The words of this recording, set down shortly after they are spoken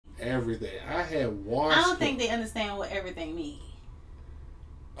everything. I had washed. I don't think they understand what everything means.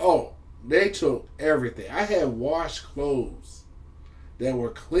 Oh, they took everything. I had washed clothes that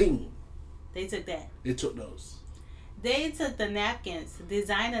were clean. They took that. They took those. They took the napkins,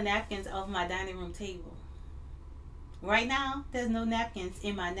 designer napkins, off my dining room table. Right now, there's no napkins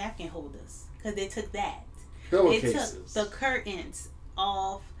in my napkin holders because they took that. Pillowcases. They took the curtains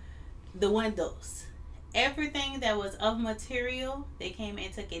off the windows. Everything that was of material, they came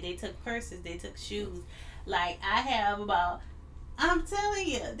and took it. They took purses. They took shoes. Like, I have about, I'm telling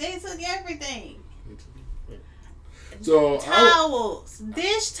you, they took everything. So towels,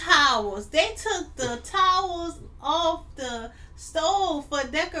 dish towels. They took the towels off the stove for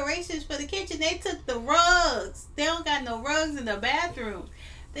decorations for the kitchen. They took the rugs. They don't got no rugs in the bathroom.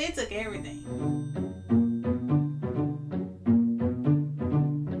 They took everything.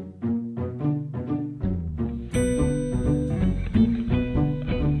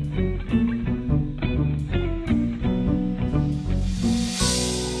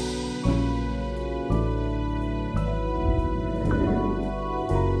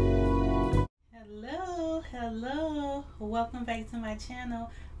 Hello, welcome back to my channel.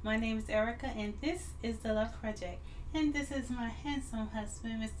 My name is Erica and this is The Love Project, and this is my handsome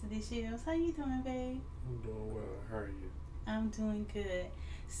husband, Mr. DeShields. How you doing, babe? I'm doing well. How are you? I'm doing good.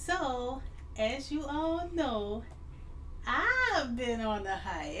 So, as you all know, I've been on a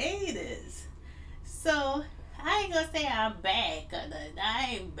hiatus. So, I ain't gonna say I'm back, cause I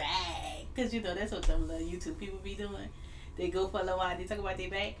ain't back, cause you know that's what some little YouTube people be doing. They go for a little while, they talk about their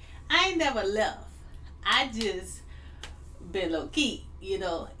back. I ain't never left. I just been low key, you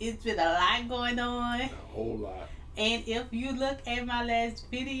know. It's been a lot going on. A whole lot. And if you look at my last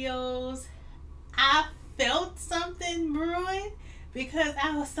videos, I felt something brewing because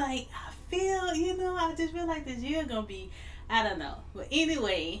I was like, I feel, you know, I just feel like this year gonna be, I don't know. But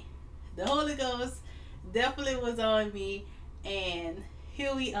anyway, the Holy Ghost definitely was on me, and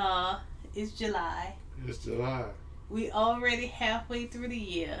here we are. It's July. It's July. We already halfway through the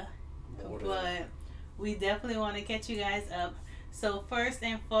year, but we definitely want to catch you guys up. So first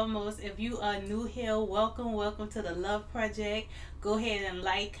and foremost, if you are new here, welcome to the Love Project. Go ahead and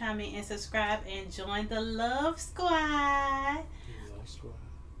like, comment, and subscribe, and join the Love Squad.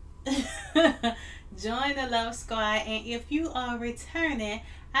 Join the Love Squad. And if you are returning,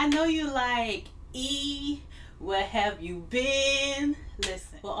 I know you like, where have you been?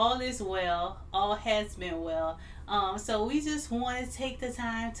 Listen, well, all is well. All has been well. So we just want to take the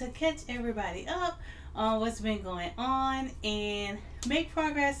time to catch everybody up on what's been going on and make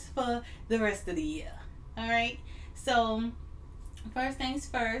progress for the rest of the year. Alright, so first things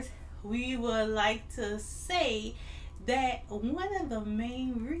first, we would like to say that one of the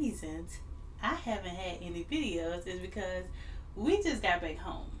main reasons I haven't had any videos is because we just got back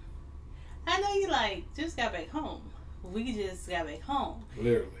home. I know you like, just got back home. We just got back home.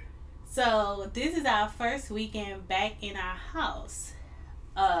 Literally. So this is our first weekend back in our house.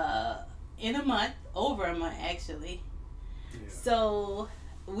 In a month, over a month actually. Yeah. So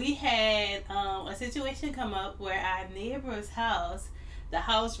we had a situation come up where our neighbor's house, the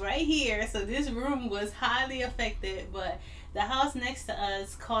house right here, so this room was highly affected, but the house next to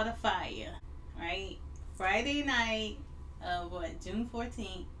us caught a fire, right? Friday night of June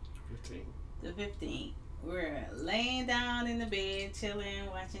 14th? The 15th. We're laying down in the bed, chilling,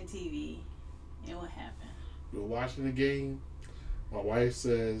 watching TV. And what happened? We're watching the game. My wife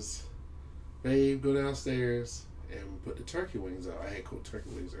says, babe, go downstairs and put the turkey wings out. I had cooked turkey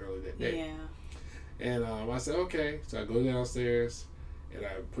wings earlier that day. Yeah. And I said, okay. So I go downstairs and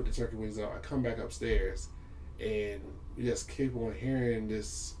I put the turkey wings out. I come back upstairs and we just keep on hearing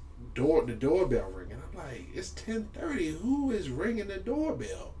this the doorbell ring. And I'm like, it's 10:30. Who is ringing the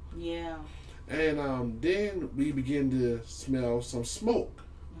doorbell? Yeah. And then we begin to smell some smoke.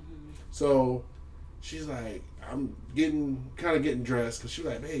 Mm-hmm. So she's like, I'm getting dressed because she's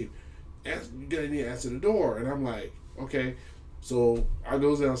like, babe, you gotta need to answer the door. And I'm like, okay. So I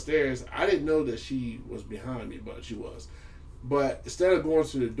goes downstairs. I didn't know that she was behind me, but she was. But instead of going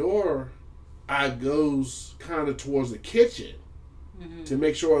to the door, I goes kind of towards the kitchen to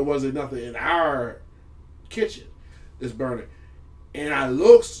make sure it wasn't nothing in our kitchen that's burning. And I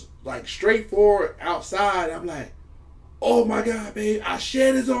looks like straight forward outside. I'm like, oh my God, babe, our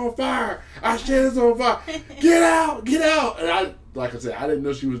shed is on fire. Our shed is on fire. Get out, get out. And I, like I said, I didn't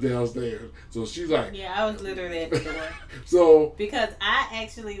know she was downstairs. So she's like, yeah, I was literally at the door. So because I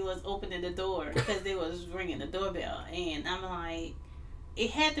actually was opening the door because they was ringing the doorbell, and I'm like,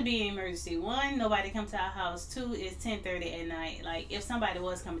 it had to be an emergency. One, nobody come to our house. Two, it's 10:30 at night. Like, if somebody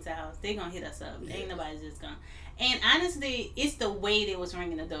was coming to our house, they gonna hit us up. Yeah. Ain't nobody just gonna. And honestly, it's the way they was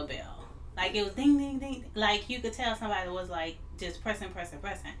ringing the doorbell. Like, it was ding, ding, ding. Like, you could tell somebody was like just pressing.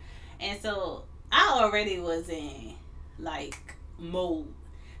 And so I already was in like mode.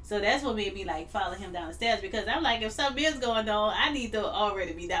 So that's what made me like follow him down the stairs, because I'm like, if something is going on, I need to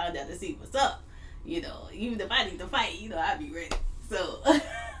already be down there to see what's up. You know, even if I need to fight, you know, I'll be ready. So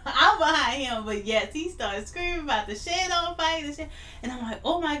I'm behind him, but yes, he started screaming about the shed on fire, and I'm like,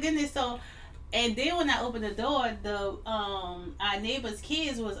 oh my goodness. So, and then when I opened the door, the our neighbor's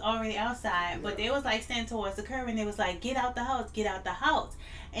kids was already outside, but they was like standing towards the curb, and they was like, get out the house.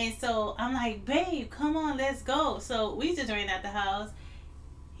 And so I'm like, babe, come on, let's go. So we just ran out the house.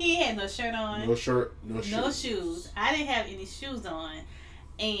 He had no shirt on. No shirt, no shoes. I didn't have any shoes on.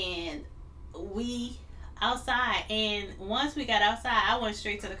 And we outside. And once we got outside, I went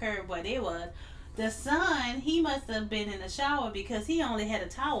straight to the curb where they was. The son, he must have been in the shower because he only had a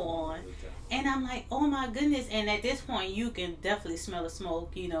towel on. And I'm like, oh my goodness. And at this point, you can definitely smell the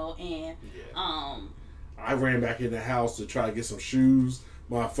smoke, you know. And I ran back in the house to try to get some shoes,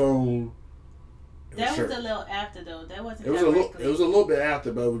 my phone. That was a little after, though. That wasn't. It was a little bit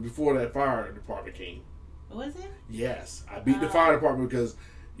after, but it was before that fire department came. Was it? Yes, I beat the fire department because,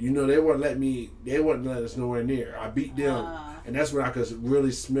 you know, they wouldn't let us nowhere near. I beat them, and that's when I could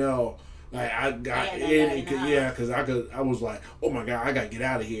really smell. Like, I got because I was like, oh my God, I gotta get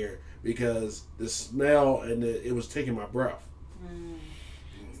out of here because the smell and it was taking my breath.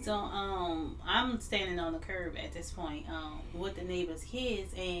 So I'm standing on the curb at this point with the neighbor's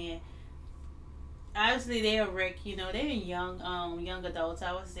kids, and obviously they're wrecked. You know, they're young adults.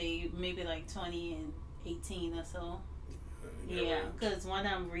 I would say maybe like 20 and 18 or so. Yeah, because one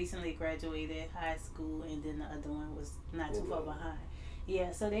of them recently graduated high school, and then the other one was not too far behind.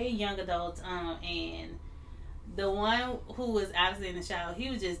 Yeah, so they're young adults. And the one who was obviously in the shower, he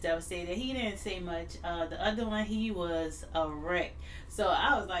was just devastated. He didn't say much. The other one, he was a wreck. So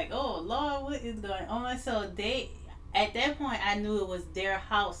I was like, oh Lord, what is going on? So at that point, I knew it was their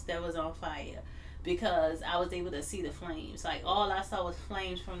house that was on fire, because I was able to see the flames. Like, all I saw was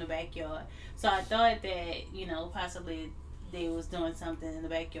flames from the backyard. So I thought that, you know, possibly they was doing something in the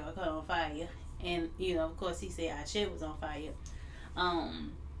backyard, caught on fire. And, you know, of course, he said our shit was on fire.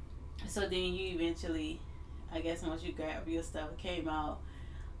 So then you eventually, I guess once you grab your stuff, came out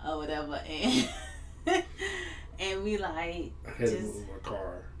or whatever, and and we like I had to move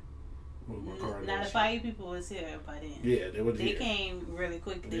my car. Now the fire people was here by then. Yeah, they came really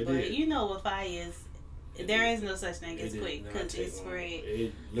quickly, but you know what fire is. There is no such thing as quick, because it spread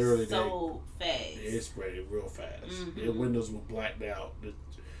it literally so fast. It spread real fast. The windows were blacked out.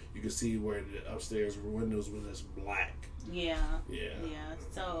 You could see where the upstairs windows were just black. Yeah.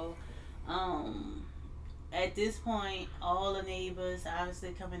 So, at this point, all the neighbors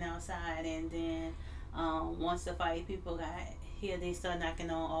obviously coming outside, and then once the fire people got here, they start knocking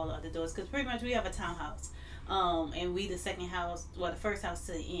on all the other doors, because pretty much we have a townhouse, and we the second house, well, the first house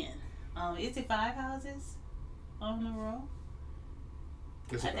to the end. Is it 5 houses on the row?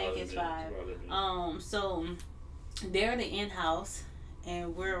 I think it's 5. So they're the in house,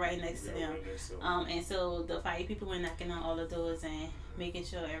 and we're right next to them. And so the fire people were knocking on all the doors and making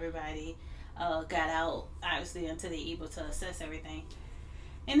sure everybody got out, obviously, until they able to assess everything.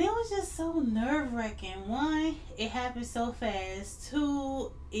 And it was just so nerve-wracking. One, it happened so fast.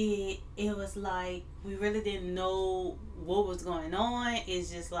 Two, it was like we really didn't know what was going on.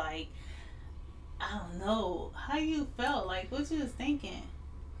 It's just like, I don't know how you felt. Like, what you was thinking?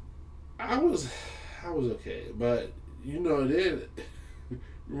 I was okay, but you know, then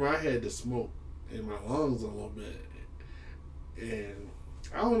I had the smoke in my lungs a little bit, and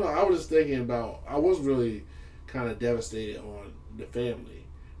I don't know. I was just thinking about. I was really kind of devastated on the family,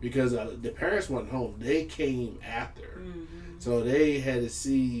 because the parents weren't home. They came after, so they had to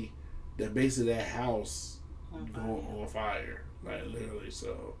see the base of that house on fire, like literally.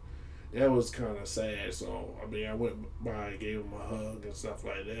 So that was kind of sad. So I mean, I went by and gave him a hug and stuff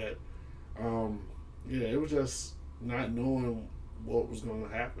like that. Yeah, it was just not knowing what was going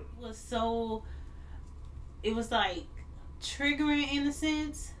to happen. It was like triggering in a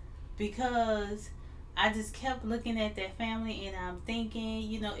sense, because I just kept looking at that family, and I'm thinking,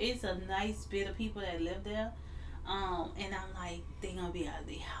 you know, it's a nice bit of people that live there. And I'm like, they're going to be out of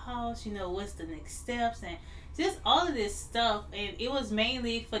the house, you know, what's the next steps, and just all of this stuff. And it was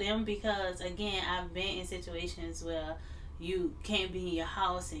mainly for them because, again, I've been in situations where you can't be in your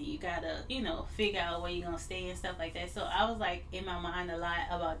house and you gotta, you know, figure out where you're gonna stay and stuff like that. So I was like in my mind a lot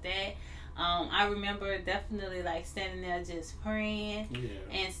about that. I remember definitely like standing there just praying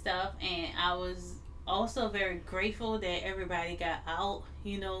and stuff, and I was also very grateful that everybody got out,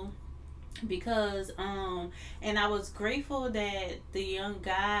 you know, because and I was grateful that the young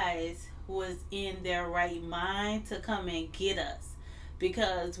guys was in their right mind to come and get us,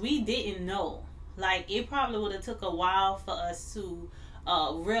 because we didn't know. Like, it probably would have took a while for us to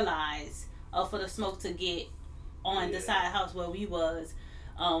realize, for the smoke to get on the side of the house where we was,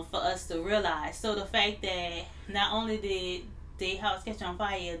 for us to realize. So the fact that not only did their house catch on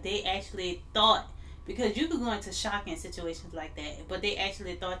fire, they actually thought, because you could go into shocking situations like that, but they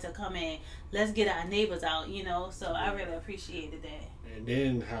actually thought to come in, let's get our neighbors out, you know. So I really appreciated that. And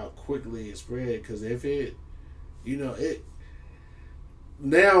then how quickly it spread, because if it, you know, it,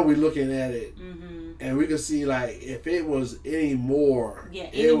 now we're looking at it, and we can see, like, if it was any more,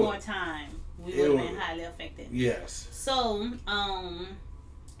 any more time, we would have been highly affected. Yes. So,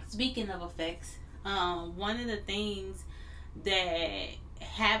 speaking of effects, one of the things that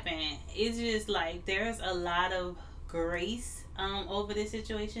happened is just like there's a lot of grace over this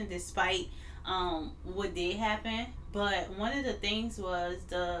situation, despite what did happen. But one of the things was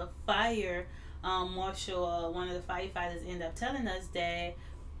the fire marshal, one of the firefighters, ended up telling us that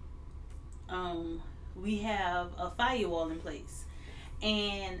we have a firewall in place.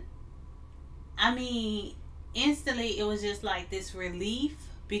 And I mean, instantly it was just like this relief,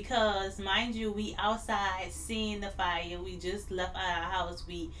 because mind you, we outside seeing the fire, we just left our house,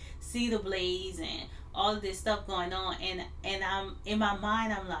 we see the blaze and all of this stuff going on, and I'm in my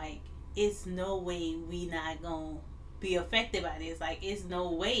mind, I'm like, it's no way we not gonna be affected by this. Like, it's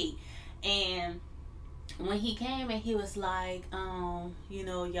no way. And when he came and he was like, you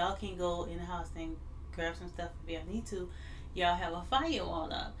know, y'all can go in the house and grab some stuff if y'all need to. Y'all have a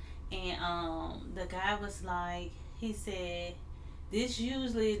firewall up. And the guy was like, he said, this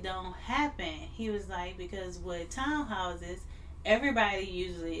usually don't happen. He was like, because with townhouses, everybody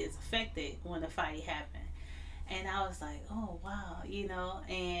usually is affected when a fire happens. And I was like, oh wow, you know.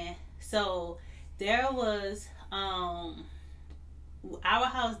 And so there was our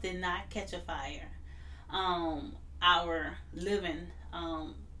house did not catch a fire. Our living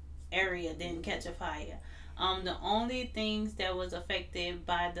area didn't catch a fire. The only things that was affected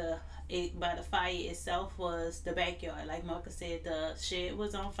by the fire itself was the backyard. Like Marcus said, the shed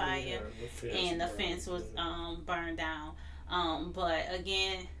was on fire, and the fence was burned down. But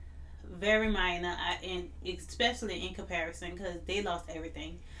again, very minor, and especially in comparison, because they lost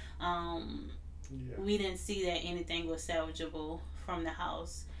everything. We didn't see that anything was salvageable from the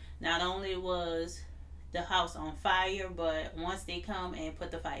house. Not only was the house on fire, but once they come and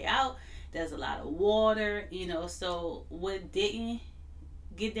put the fire out, there's a lot of water, you know. So what didn't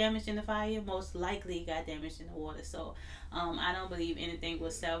get damaged in the fire most likely got damaged in the water. So I don't believe anything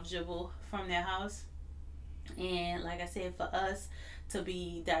was salvageable from their house. And like I said, for us to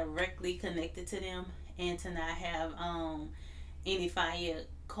be directly connected to them and to not have any fire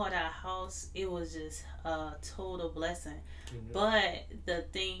caught our house, it was just a total blessing. But the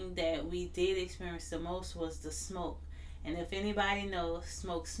thing that we did experience the most was the smoke. And if anybody knows,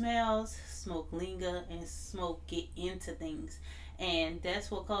 smoke smells, smoke linger, and smoke get into things. And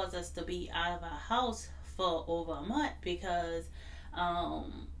that's what caused us to be out of our house for over a month, because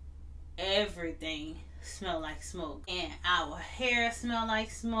everything smelled like smoke, and our hair smelled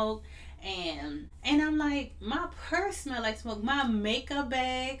like smoke, and I'm like, my purse smelled like smoke, my makeup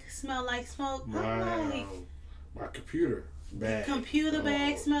bag smelled like smoke, my computer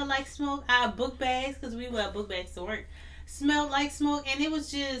bag smelled like smoke, our book bags, because we wear book bags to work, smelled like smoke. And it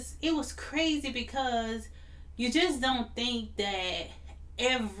was crazy, because you just don't think that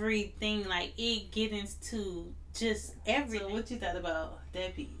everything, like, it get into just everything. So what you thought about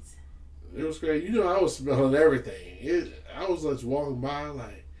that piece? It was great. You know, I was smelling everything. I was just walking by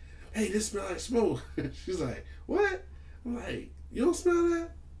like, hey, this smells like smoke. She's like, what? I'm like, you don't smell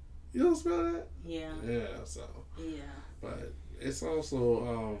that? You don't smell that? Yeah. Yeah, so. Yeah. But it's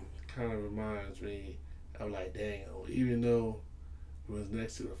also kind of reminds me of, like, dang, even though it was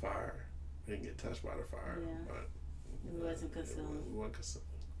next to the fire, we didn't get touched by the fire. Yeah. But it wasn't consumed. We weren't consumed.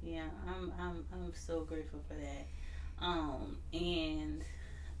 Yeah, I'm so grateful for that. And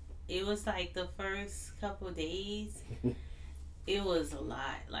it was like the first couple of days, it was a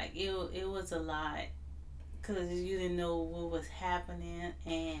lot. Like, it was a lot, because you didn't know what was happening.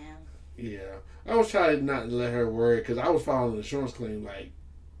 And yeah, I was trying not to let her worry, because I was filing an insurance claim like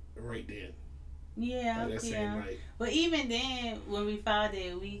right then. Yeah, like yeah. Like, but even then, when we filed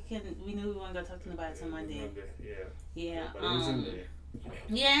it, we knew we weren't gonna talk to nobody until Monday. Yeah. But it was in there.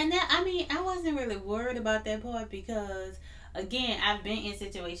 Yeah, and that, I mean, I wasn't really worried about that part, because again, I've been in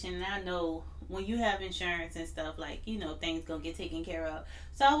situations and I know when you have insurance and stuff, like, you know, things gonna get taken care of.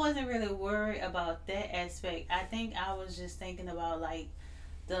 So I wasn't really worried about that aspect. I think I was just thinking about like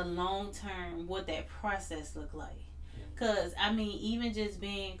the long term, what that process looked like. Cause I mean, even just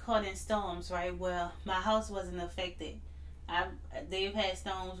being caught in storms, right? Well, my house wasn't affected. They've had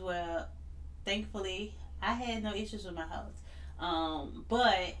storms where, thankfully, I had no issues with my house.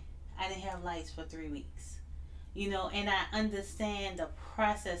 But I didn't have lights for 3 weeks. You know, and I understand the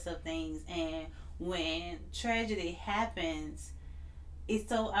process of things, and when tragedy happens, it's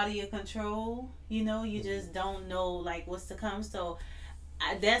so out of your control. You know, you just don't know like what's to come. So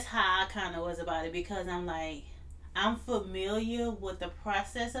that's how I kind of was about it, because I'm like, I'm familiar with the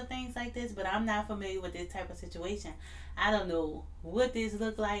process of things like this, but I'm not familiar with this type of situation. I don't know what this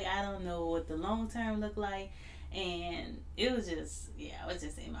look like. I don't know what the long term look like. And it was just, yeah, I was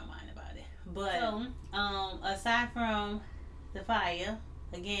just in my mind about it. But aside from the fire,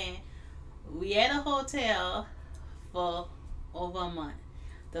 again, we at a hotel for over a month.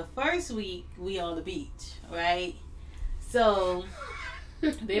 The first week, we on the beach, right? So,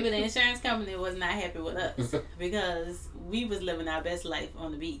 baby, the insurance company was not happy with us because we was living our best life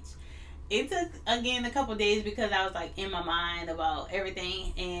on the beach. It took, again, a couple days because I was like in my mind about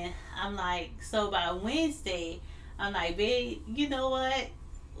everything, and I'm like, so by Wednesday, I'm like, babe, you know what?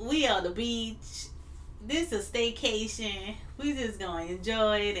 We on the beach. This is a staycation. We just gonna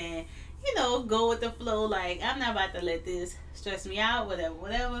enjoy it and, you know, go with the flow. Like, I'm not about to let this stress me out,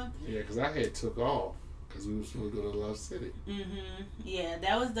 whatever. Yeah, because I had took off because we were supposed to go to Love City. Yeah,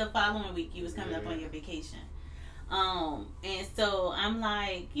 that was the following week. You was coming up on your vacation. And so I'm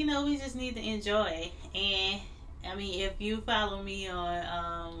like, you know, we just need to enjoy. And I mean, if you follow me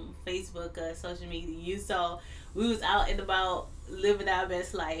on Facebook or social media, you saw we was out and about living our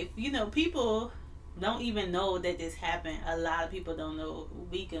best life. You know, people don't even know that this happened. A lot of people don't know.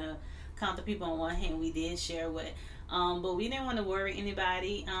 We can count the people on one hand we did share with. But we didn't want to worry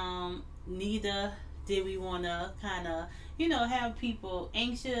anybody. Neither did we want to kind of, you know, have people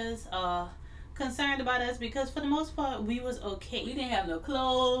anxious or concerned about us, because for the most part we was okay. We didn't have no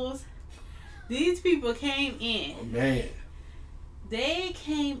clothes. These people came in. Oh, man. They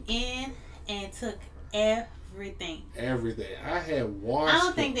came in and took everything. Everything. I had washed. I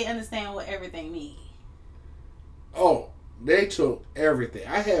don't think they understand what everything means. Oh, they took everything.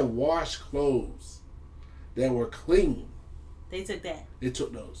 I had washed clothes that were clean. They took that. They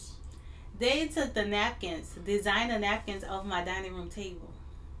took those. They took the napkins, designer napkins off my dining room table.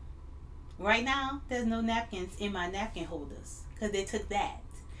 Right now, there's no napkins in my napkin holders because they took that.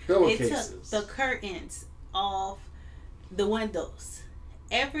 They took the curtains off the windows.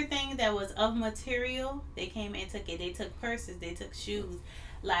 Everything that was of material, they came and took it. They took purses. They took shoes.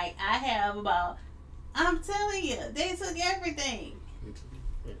 Like, I have about, I'm telling you, they took everything.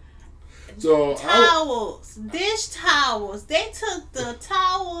 So towels, dish towels. They took the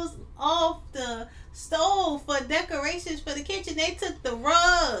towels off the stove for decorations for the kitchen. They took the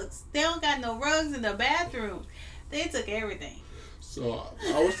rugs. They don't got no rugs in the bathroom. They took everything. So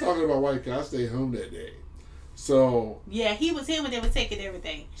I was talking about White because I stayed home that day. So yeah, he was here when they were taking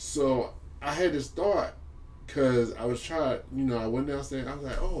everything. So I had this thought because I was trying. You know, I went downstairs. I was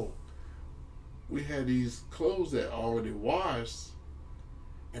like, oh, we had these clothes that already washed,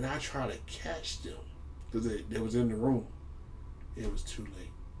 and I tried to catch them because they was in the room. It was too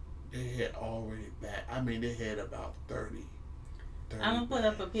late. They had already back. I mean, they had about 30 I'm going to put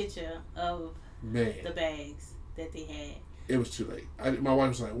up a picture of the bags that they had. It was too late. My wife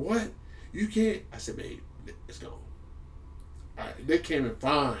was like, what? You can't? I said, babe, it's gone. They came and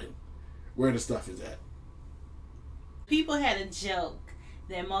find where the stuff is at. People had a joke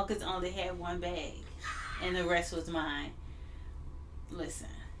that Marcus only had one bag and the rest was mine. Listen,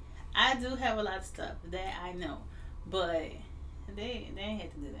 I do have a lot of stuff that I know, but they ain't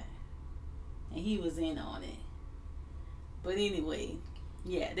had to do that. And he was in on it. But anyway,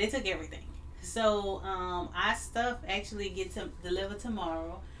 yeah, they took everything. So our stuff actually gets delivered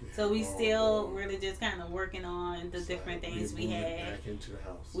tomorrow. So we still really just kind of working on the different things we had. Back into the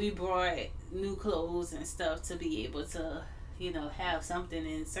house. We brought new clothes and stuff to be able to, you know, have something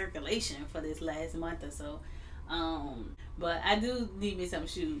in circulation for this last month or so. But I do need me some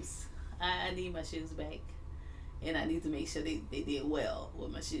shoes. I need my shoes back. And I need to make sure they did well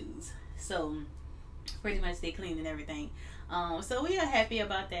with my shoes. So pretty much they cleaned and everything. So we are happy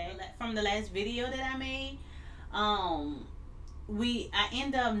about that. From the last video that I made, I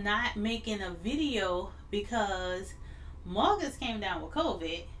end up not making a video because Marcus came down with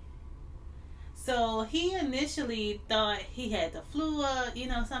COVID. So he initially thought he had the flu or, you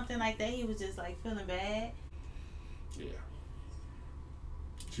know, something like that. He was just like feeling bad. Yeah.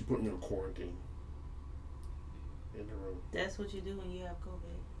 She put me on quarantine in the room. That's what you do when you have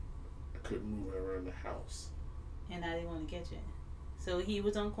COVID. I couldn't move around the house. And I didn't want to catch it. So he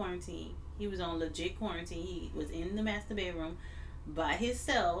was on quarantine. He was on legit quarantine. He was in the master bedroom by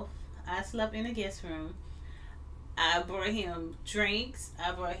himself. I slept in the guest room. I brought him drinks.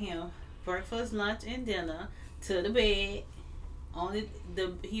 I brought him breakfast, lunch, and dinner to the bed.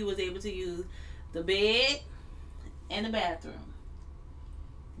 He was able to use the bed and the bathroom.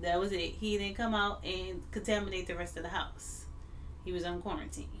 That was it. He didn't come out and contaminate the rest of the house. He was on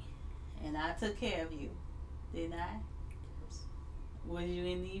quarantine. And I took care of you. Didn't I? Was you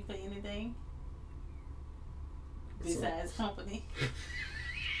in need for anything? Besides company?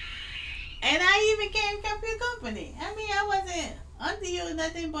 And I even kept your company. I mean, I wasn't under you or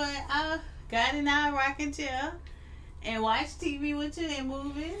nothing, but I got in our rocking chair and watched TV with you and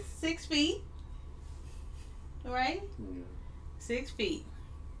movies. 6 feet. Right? Yeah. 6 feet.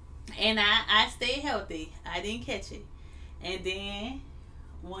 And I stayed healthy. I didn't catch it. And then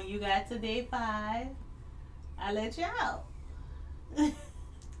when you got to day 5, I let you out.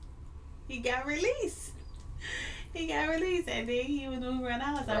 He got released. He got released, and then he was moving around the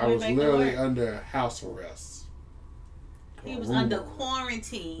house. I was literally under house arrest. He was under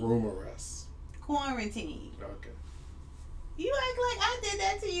quarantine. Room arrest. Quarantine. Okay. You act like I did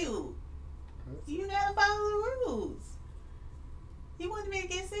that to you. You gotta follow the rules. You wanted me to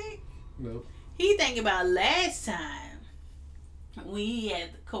get sick? Nope. He thinking about last time we had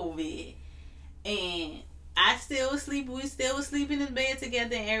COVID, and I still was sleeping. We still was sleeping in bed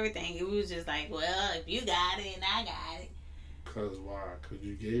together and everything. It was just like, well, if you got it and I got it. Cause why? Cause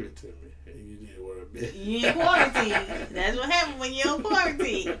you gave it to me and you didn't want to be. You in quarantine. That's what happened when you're in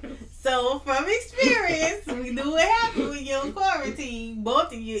quarantine. So from experience, we knew what happened when you're in quarantine.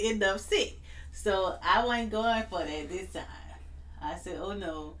 Both of you end up sick. So I wasn't going for that this time. I said, oh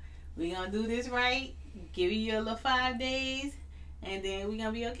no, we gonna do this right. Give you a little 5 days, and then we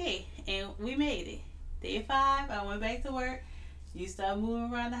gonna be okay. And we made it. Day 5, I went back to work. You started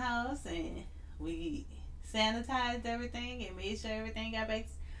moving around the house, and we sanitized everything and made sure everything got back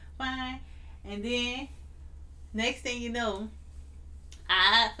fine. And then, next thing you know,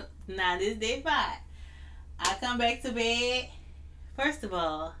 now this day 5, I come back to bed. First of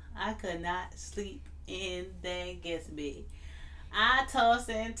all, I could not sleep in that guest bed. I tossed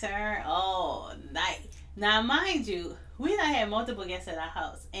and turned all night. Now, mind you, we done had multiple guests at our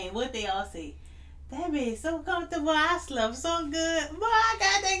house, and what they all say, that bed is so comfortable. I slept so good. Boy, I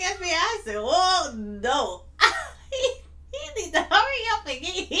got that guest bed. I said, oh no. he need to hurry up and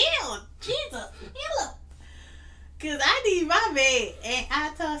get healed. Jesus, heal him. Because I need my bed. And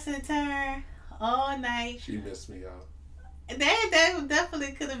I tossed and turned all night. She missed me out. That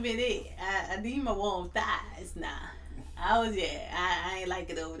definitely could have been it. I need my warm thighs now. I ain't like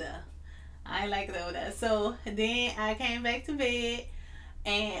it over there. I ain't like it over there. So then I came back to bed,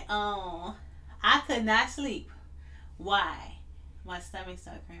 and I could not sleep. Why? My stomach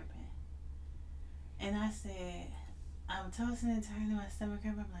started cramping. And I said, I'm tossing and turning, my stomach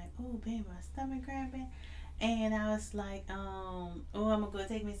cramping. I'm like, oh, babe, my stomach cramping. And I was like, I'm going to go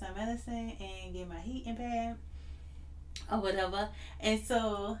take me some medicine and get my heating pad or whatever. And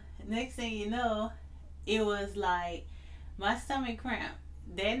so, next thing you know, it was like my stomach cramped.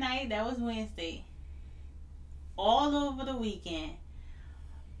 That night, that was Wednesday. All over the weekend.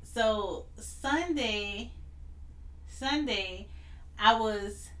 So Sunday, Saturday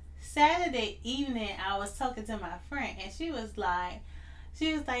evening, I was talking to my friend, and she was like,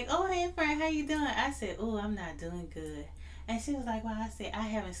 oh, hey friend, how you doing? I said, oh, I'm not doing good. And she was like, well, I said, I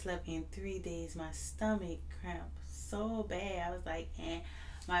haven't slept in 3 days. My stomach cramped so bad. I was like, and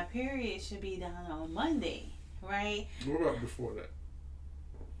my period should be done on Monday, right? What about before that?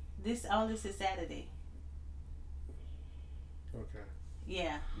 All this is Saturday. Okay.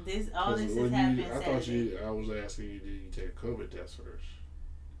 Yeah, all this has happened Saturday. I was asking you, did you take a COVID test first?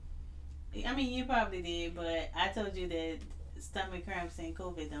 I mean, you probably did, but I told you that stomach cramps and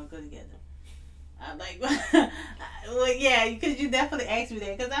COVID don't go together. I'm like, well, yeah, because you definitely asked me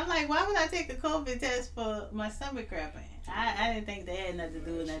that. Because I'm like, why would I take a COVID test for my stomach cramping? I didn't think that had nothing to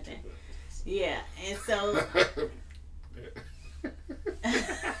do with nothing. Yeah, and so...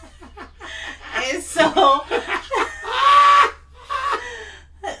 and so...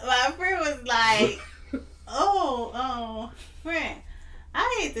 my friend was like, oh, friend,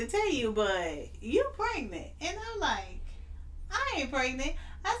 I hate to tell you, but you pregnant. And I'm like, I ain't pregnant.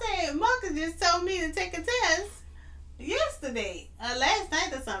 I said, Marcus just told me to take a test yesterday, last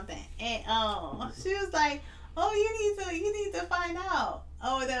night or something. And she was like, oh, you need to find out.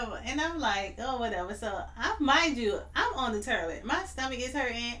 or whatever. And I'm like, oh, whatever. So, mind you, I'm on the toilet. My stomach is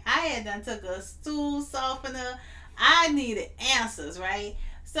hurting. I had done took a stool softener. I needed answers, right?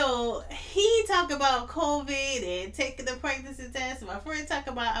 So, he talk about COVID and taking the pregnancy test. My friend talk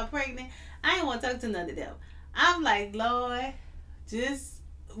about I'm pregnant. I ain't want to talk to none of them. I'm like, Lord, just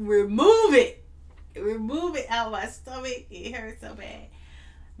remove it. Remove it out of my stomach. It hurts so bad.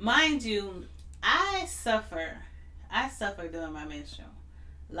 Mind you, I suffer during my menstrual.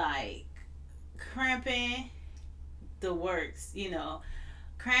 Like, cramping, the works, you know.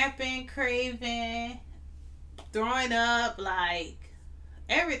 Cramping, craving, throwing up, like,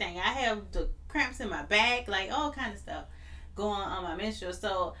 everything. I have the cramps in my back, like, all kind of stuff going on my menstrual.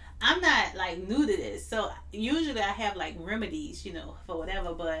 So, I'm not, like, new to this. So, usually I have, like, remedies, you know, for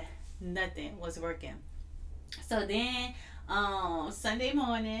whatever, but nothing was working. So, then, Sunday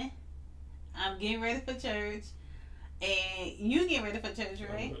morning, I'm getting ready for church. And you getting ready for church,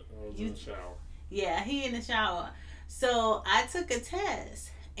 right? I was in the shower. Yeah, he in the shower. So I took a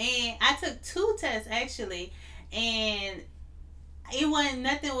test. And I took 2 tests actually. And it wasn't,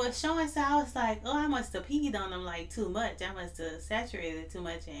 nothing was showing. So I was like, oh, I must have peed on them like too much. I must have saturated it too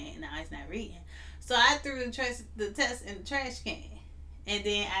much and now it's not reading. So I threw the test in the trash can. And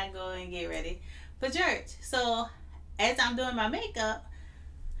then I go and get ready for church. So as I'm doing my makeup,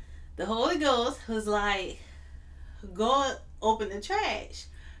 the Holy Ghost was like, go open the trash.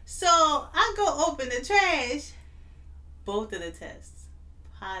 So I go open the trash. Both of the tests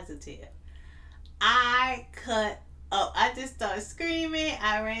positive. I cut up. I just started screaming.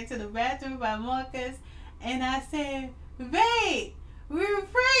 I ran to the bathroom by Marcus and I said, babe, we're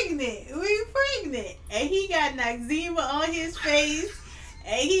pregnant. We're pregnant. And he got an eczema on his face.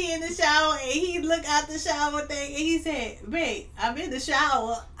 And he in the shower and he looked out the shower thing and he said, babe, I'm in the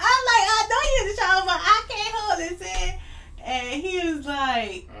shower. I'm like, I know you're in the shower, but I can't hold his hand. And he was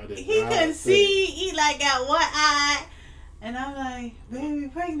like, he couldn't see. He like got one eye. And I'm like, baby,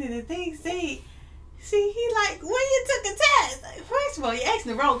 pregnant. And things see, he like, when you took a test? Like, first of all, you asked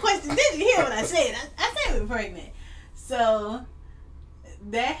the wrong question. Did you hear what I said? I said we're pregnant. So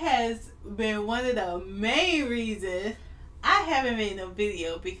that has been one of the main reasons I haven't made no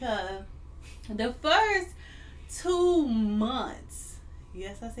video, because the first 2 months,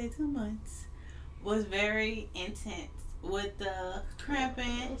 yes, I say 2 months, was very intense with the cramping.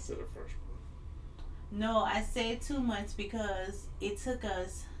 I said the first one. No, I said 2 months because it took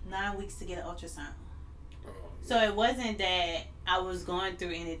us 9 weeks to get an ultrasound. Oh, yeah. So it wasn't that I was going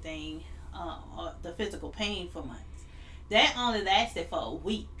through anything, or the physical pain for months. That only lasted for a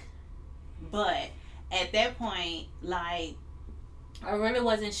week. But at that point, like, I really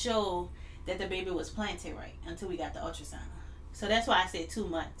wasn't sure that the baby was planted right until we got the ultrasound. So that's why I said 2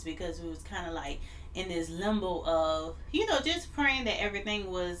 months, because we was kind of like in this limbo of, you know, just praying that everything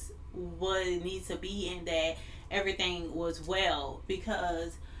was what it needs to be and that everything was well,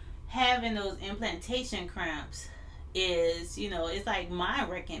 because having those implantation cramps is, you know, it's like mind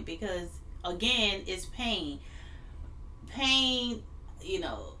wrecking, because again, it's pain. Pain, you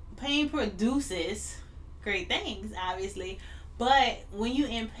know, pain produces great things, obviously, but when you're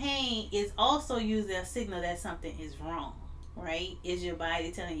in pain, it's also usually a signal that something is wrong, right? Is your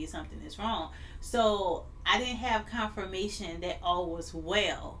body telling you something is wrong? So I didn't have confirmation that all was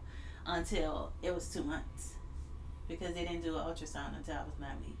well until it was 2 months, because they didn't do an ultrasound until I was 9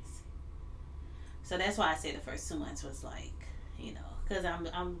 weeks. So that's why I say the first 2 months was like, you know, because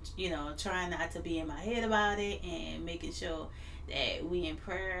I'm you know, trying not to be in my head about it and making sure that we in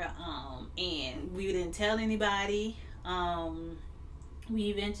prayer, and we didn't tell anybody. We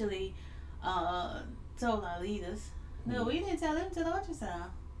eventually told our leaders. No, we didn't tell them till the ultrasound.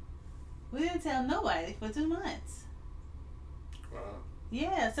 We didn't tell nobody for 2 months. Wow.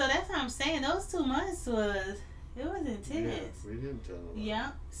 Yeah, so that's how I'm saying those 2 months was, it was intense. Yeah, we didn't tell nobody.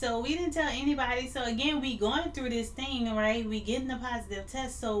 Yeah, so we didn't tell anybody. So again, we going through this thing, right? We getting a positive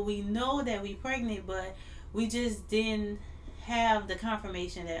test, so we know that we pregnant, but we just didn't have the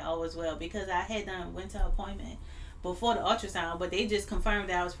confirmation that all was well, because I had went to an appointment before the ultrasound, but they just confirmed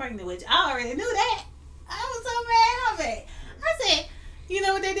that I was pregnant, which I already knew that. I was so mad. I said, you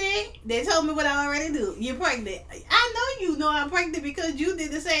know what they did? They told me what I already knew. You're pregnant. I know you know I'm pregnant because you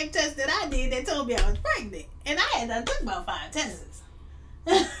did the same test that I did that told me I was pregnant. And I had done took about 5 tests.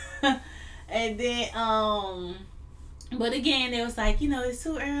 And then, but again, it was like, you know, it's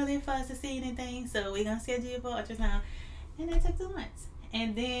too early for us to see anything, so we're going to schedule you for ultrasound. And it took 2 months.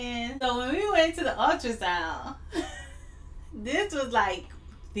 And then, so when we went to the ultrasound, this was like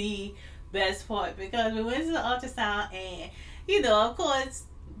the best part, because we went to the ultrasound and, you know, of course,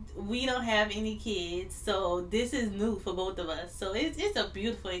 we don't have any kids, so this is new for both of us. So it's a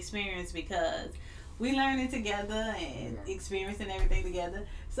beautiful experience because we learning together and experiencing everything together.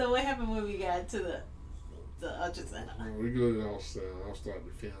 So what happened when we got to the ultrasound? When we go to the ultrasound, I'll start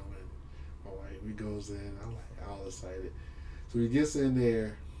the film, and my wife, we goes in. I'm like all excited. So he gets in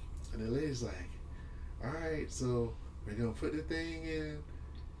there, and the lady's like, "All right, so we're gonna put the thing in,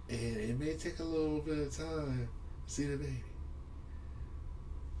 and it may take a little bit of time to see the baby."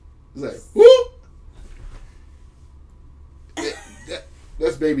 It's like, whoop!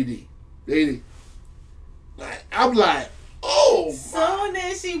 That's baby D. Baby D. Like, I'm like, oh. Soon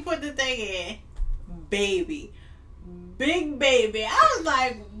as she put the thing in, baby, big baby. I was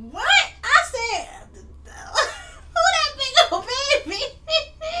like, what? I said, who that big old baby?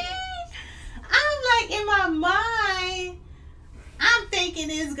 I'm like, in my mind, I'm thinking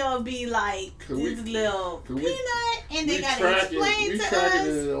it's gonna be like this little peanut, and they gotta explain to us. We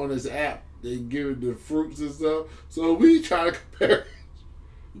tracking it on this app. They give it the fruits and stuff, so we try to compare.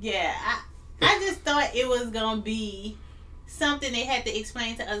 Yeah, I just thought it was gonna be something they had to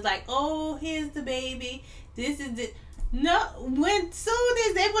explain to us, like, oh, here's the baby. This is the no. When soon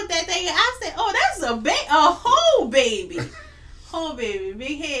as they put that thing, I said, oh, that's a whole baby, whole baby,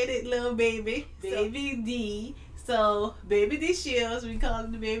 big headed little baby, baby D. So baby D Shields, we call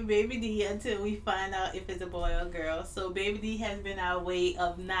him the baby D until we find out if it's a boy or girl. So baby D has been our way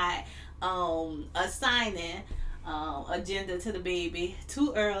of not assigning a gender to the baby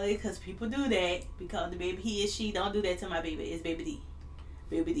too early, because people do that. Because the baby he is she. Don't do that to my baby. It's baby D.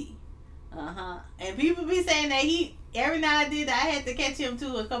 Baby D. And people be saying that every now and then I had to catch him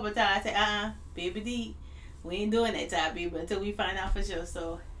too a couple of times. I say, baby D. We ain't doing that to our baby until we find out for sure.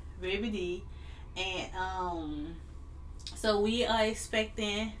 So baby D. And so we are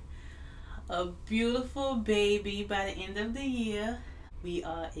expecting a beautiful baby by the end of the year. We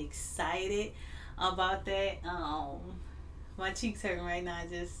are excited about that. My cheeks hurting right now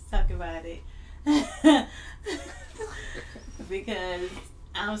just talking about it. Because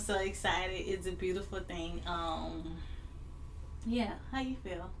I'm so excited. It's a beautiful thing. Yeah, how you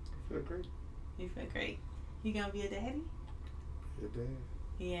feel? I feel great. You feel great. You gonna be a daddy? Be a dad.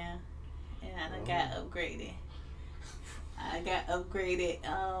 Yeah. And I done got upgraded.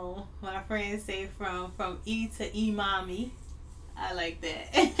 My friends say from E to E mommy. I like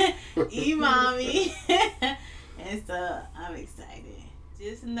that. E mommy. And so I'm excited.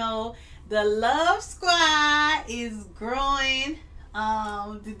 Just know the Love Squad is growing.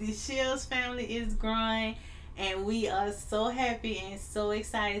 The Shields family is growing, and we are so happy and so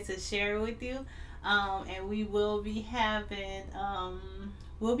excited to share it with you. And we will be having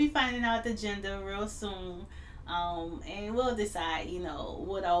we'll be finding out the gender real soon, and we'll decide,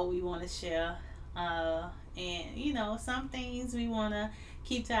 what all we want to share, and some things we want to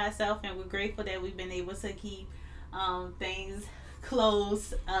keep to ourselves, and we're grateful that we've been able to keep things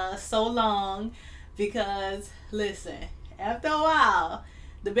close so long, because listen, after a while,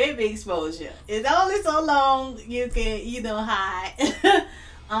 the baby exposure is only so long you can hide.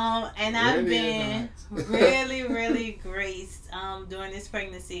 And I've been really graced during this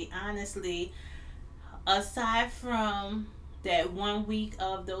pregnancy. Honestly, aside from that 1 week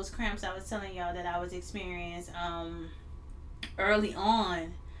of those cramps I was telling y'all that I was experiencing early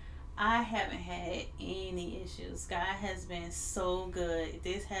on, I haven't had any issues. God has been so good.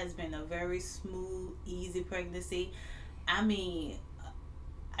 This has been a very smooth, easy pregnancy. I mean,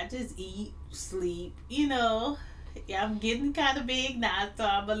 I just eat, sleep, Yeah, I'm getting kind of big now, so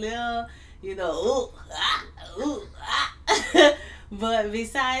I'm a little, But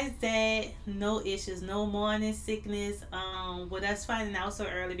besides that, no issues, no morning sickness. With us finding out so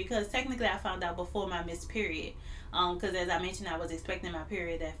early, because technically I found out before my missed period. Because as I mentioned, I was expecting my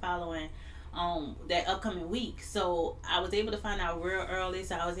period that following, that upcoming week. So I was able to find out real early,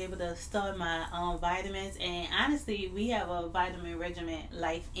 so I was able to start my vitamins. And honestly, we have a vitamin regimen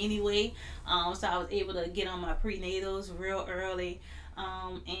life anyway, so I was able to get on my prenatals real early,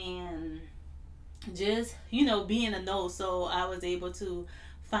 and just be in the know. So I was able to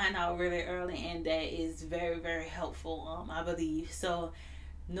find out really early, and that is very, very helpful, I believe. So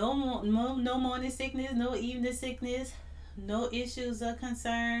no morning sickness, no evening sickness, no issues or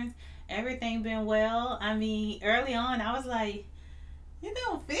concerns. Everything been well. I mean, early on, I was like, it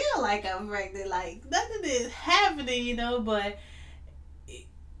don't feel like I'm pregnant. Like, nothing is happening, but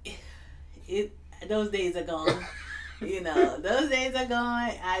those days are gone. Those days are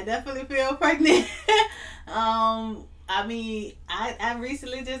gone. I definitely feel pregnant. I mean, I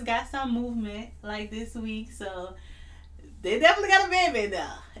recently just got some movement, like this week, so they definitely got a baby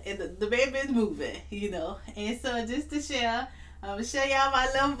now. And the baby is moving, And so just to share, I'm gonna show y'all my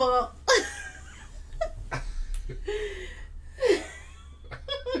little bump.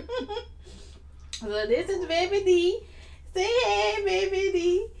 So this is Baby D. Say hey, Baby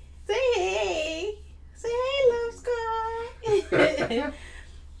D. Say hey. Say hey, Love Squad.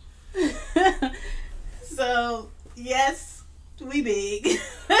 So yes, we big.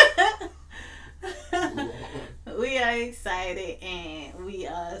 We are excited and we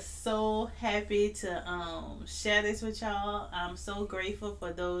are so happy to share this with y'all. I'm so grateful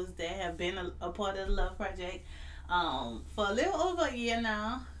for those that have been a part of the Love Project for a little over a year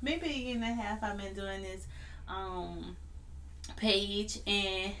now, maybe a year and a half. I've been doing this page,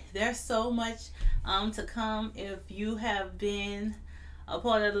 and there's so much to come. If you have been a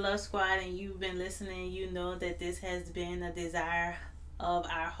part of the Love Squad and you've been listening, you know that this has been a desire of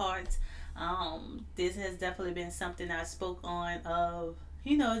our hearts. This has definitely been something I spoke on of,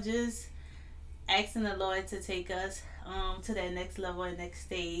 just asking the Lord to take us to that next level and next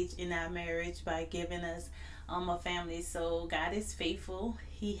stage in our marriage by giving us a family. So God is faithful.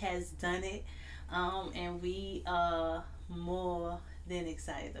 He has done it, and we are more than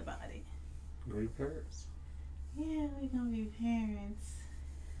excited about it. We're parents. Yeah, we're gonna be parents.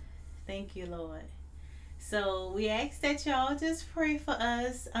 Thank you, Lord. So we ask that y'all just pray for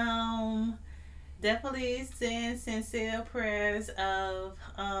us. Definitely send sincere prayers of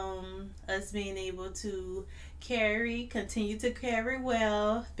us being able to continue to carry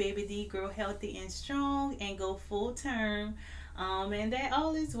well, Baby D grow healthy and strong and go full term, and that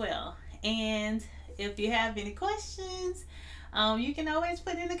all is well. And if you have any questions, you can always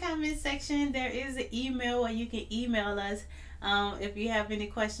put in the comment section. There is an email where you can email us if you have any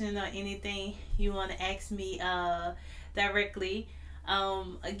questions or anything you want to ask me directly.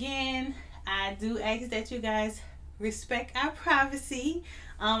 Again, I do ask that you guys respect our privacy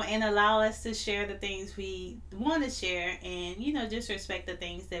and allow us to share the things we want to share, and just respect the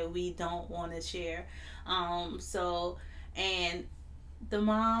things that we don't want to share. And the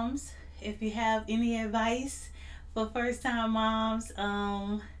moms, if you have any advice for first time moms,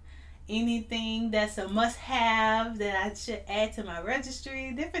 anything that's a must-have that I should add to my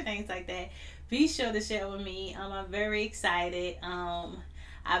registry, different things like that, be sure to share with me. I'm very excited.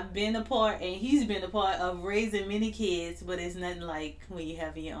 I've been a part, and he's been a part of raising many kids, but it's nothing like when you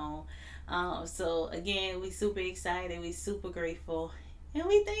have your own. So again, we super excited, we super grateful, and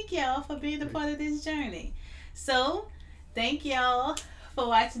we thank y'all for being a part of this journey. So thank y'all for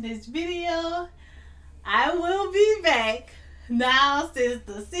watching this video. I will be back now since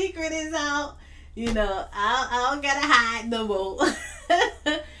the secret is out. I don't gotta hide no more.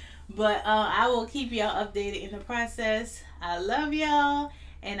 But I will keep y'all updated in the process. I love y'all,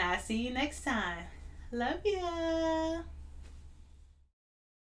 and I'll see you next time. Love ya.